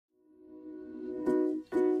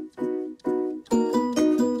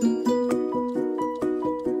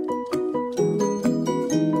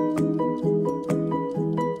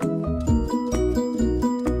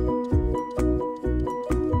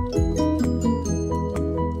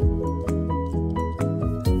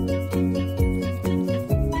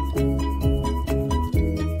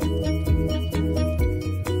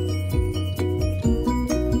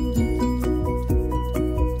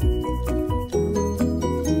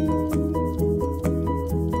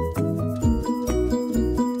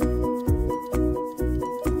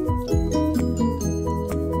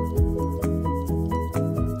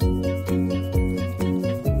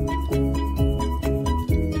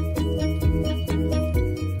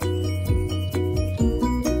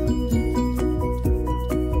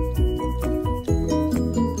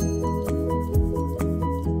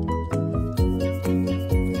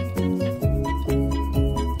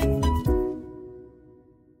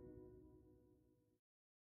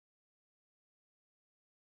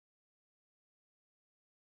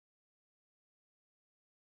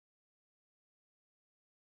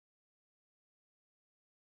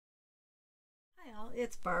Hi all,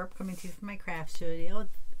 it's Barb coming to you from my craft studio.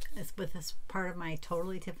 It's with this part of my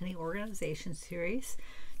Totally-Tiffany organization series.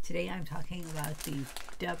 Today I'm talking about the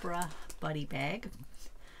Debra Buddy Bag.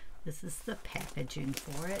 This is the packaging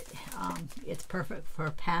for it. It's perfect for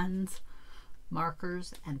pens,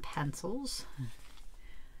 markers, and pencils.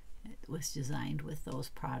 It was designed with those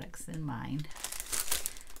products in mind.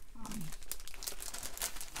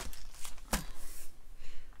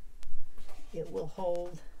 It will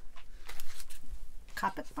hold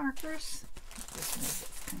Copic markers. Just move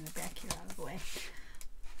this kind of back here out of the way.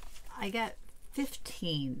 I got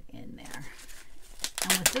 15 in there.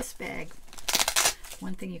 And with this bag,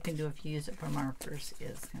 one thing you can do if you use it for markers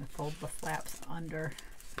is kind of fold the flaps under,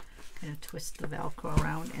 kind of twist the Velcro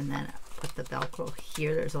around, and then put the Velcro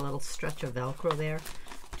here. There's a little stretch of Velcro there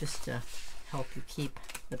just to help you keep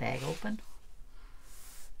the bag open.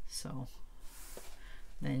 So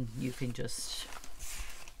then you can just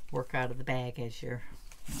work out of the bag as you're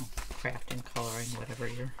crafting, coloring, whatever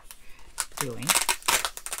you're doing.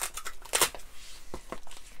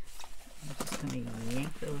 I'm just going to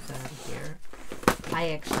yank those out of here. I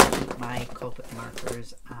actually keep my Copic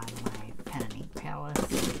markers on my pen and ink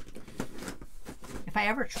palettes. If I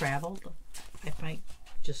ever traveled, I might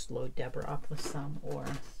just load Debra up with some, or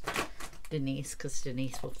Denise, because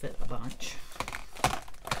Denise will fit a bunch.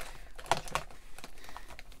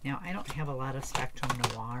 Now, I don't have a lot of Spectrum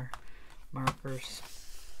Noir markers.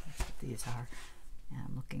 That's what these are. And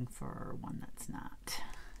I'm looking for one that's not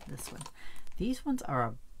this one. These ones are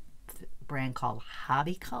a brand called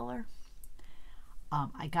Hobby Color.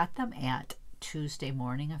 I got them at Tuesday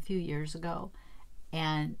Morning a few years ago,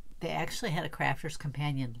 and they actually had a Crafter's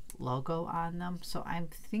Companion logo on them. So I'm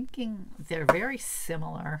thinking they're very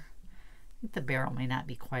similar. I think the barrel may not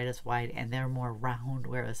be quite as wide, and they're more round,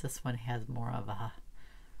 whereas this one has more of a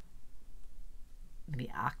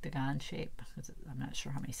maybe octagon shape. I'm not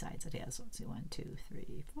sure how many sides it has. Let's see, 1, 2,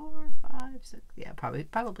 3, 4, 5, 6. Yeah,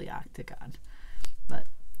 probably octagon, but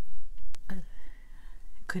it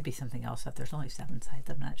could be something else. If there's only 7 sides,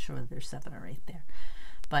 I'm not sure there's 7 or 8 there.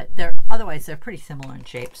 But otherwise they're pretty similar in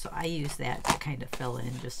shape. So I use that to kind of fill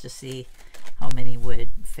in just to see how many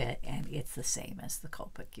would fit, and it's the same as the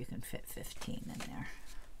Copic. You can fit 15 in there.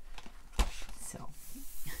 So.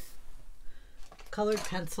 Colored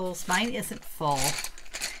pencils. Mine isn't full,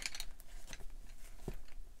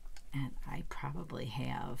 and I probably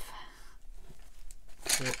have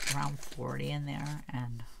around 40 in there,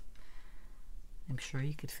 and I'm sure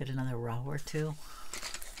you could fit another row or two.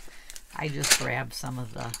 I just grabbed some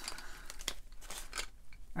of the,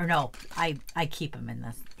 or no, I keep them in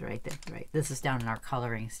this right there. Right, this is down in our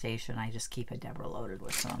coloring station. I just keep a Debra loaded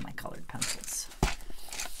with some of my colored pencils,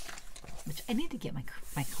 which I need to get my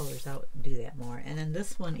colors out and do that more. And then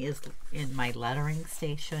this one is in my lettering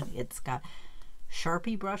station. It's got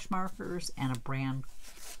Sharpie brush markers and a brand,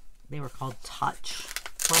 they were called Touch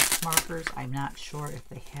brush markers. I'm not sure if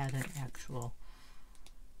they had an actual,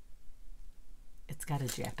 it's got a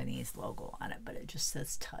Japanese logo on it, but it just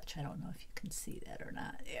says Touch. I don't know if you can see that or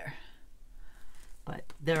not there. But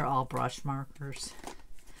they're all brush markers.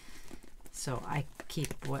 So I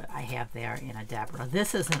keep what I have there in a Debra.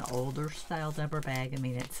 This is an older style Debra bag. I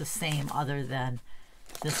mean, it's the same other than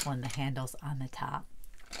this one, the handle's on the top.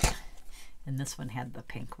 And this one had the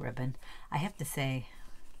pink ribbon. I have to say,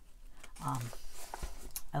 I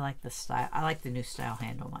like the style. I like the new style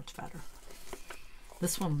handle much better.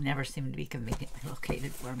 This one never seemed to be conveniently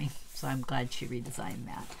located for me, so I'm glad she redesigned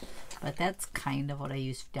that. But that's kind of what I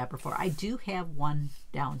use Debra for. I do have one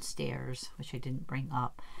downstairs, which I didn't bring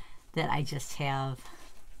up, that I just have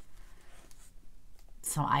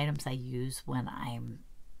some items I use when I'm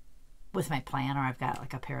with my planner. I've got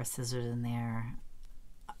like a pair of scissors in there,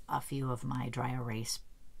 a few of my dry erase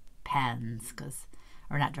pens,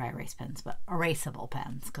 or not dry erase pens, but erasable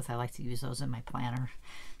pens, because I like to use those in my planner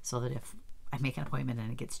so that if I make an appointment and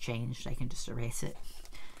it gets changed, I can just erase it.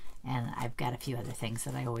 And I've got a few other things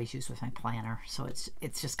that I always use with my planner, so it's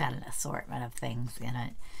just got an assortment of things in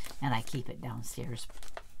it, and I keep it downstairs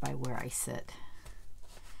by where I sit,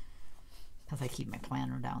 because I keep my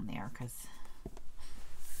planner down there because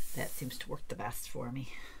that seems to work the best for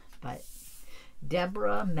me. But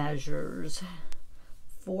Debra measures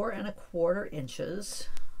 4 1/4 inches,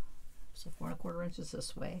 so 4 1/4 inches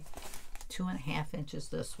this way, 2.5 inches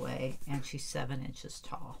this way, and she's 7 inches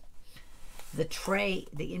tall. The tray,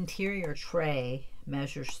 the interior tray,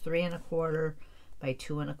 measures 3 1/4 by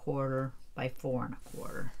 2 1/4 by 4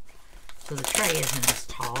 1/4. So the tray isn't as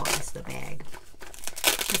tall as the bag.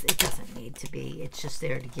 It doesn't need to be. It's just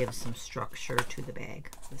there to give some structure to the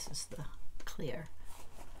bag. This is the clear.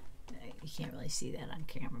 You can't really see that on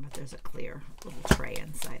camera, but there's a clear little tray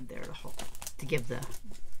inside there to give the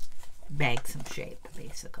bag some shape,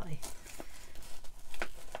 basically.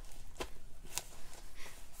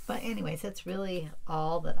 But anyways, that's really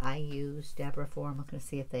all that I use Debra for. I'm looking to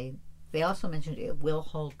see if they also mentioned it will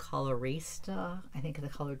hold Colorista. I think the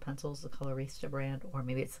colored pencils, the Colorista brand, or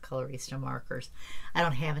maybe it's the Colorista markers. I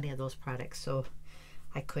don't have any of those products, so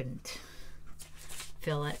I couldn't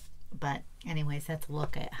fill it. But anyways, that's a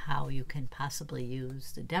look at how you can possibly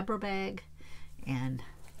use the Debra bag. And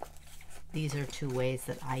these are two ways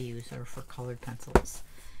that I use her for colored pencils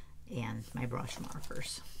and my brush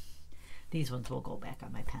markers. These ones will go back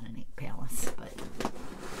on my pen and ink palettes, but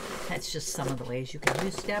that's just some of the ways you can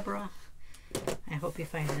use Debra. I hope you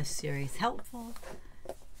find this series helpful,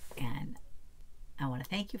 and I want to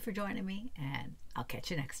thank you for joining me, and I'll catch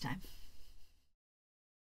you next time.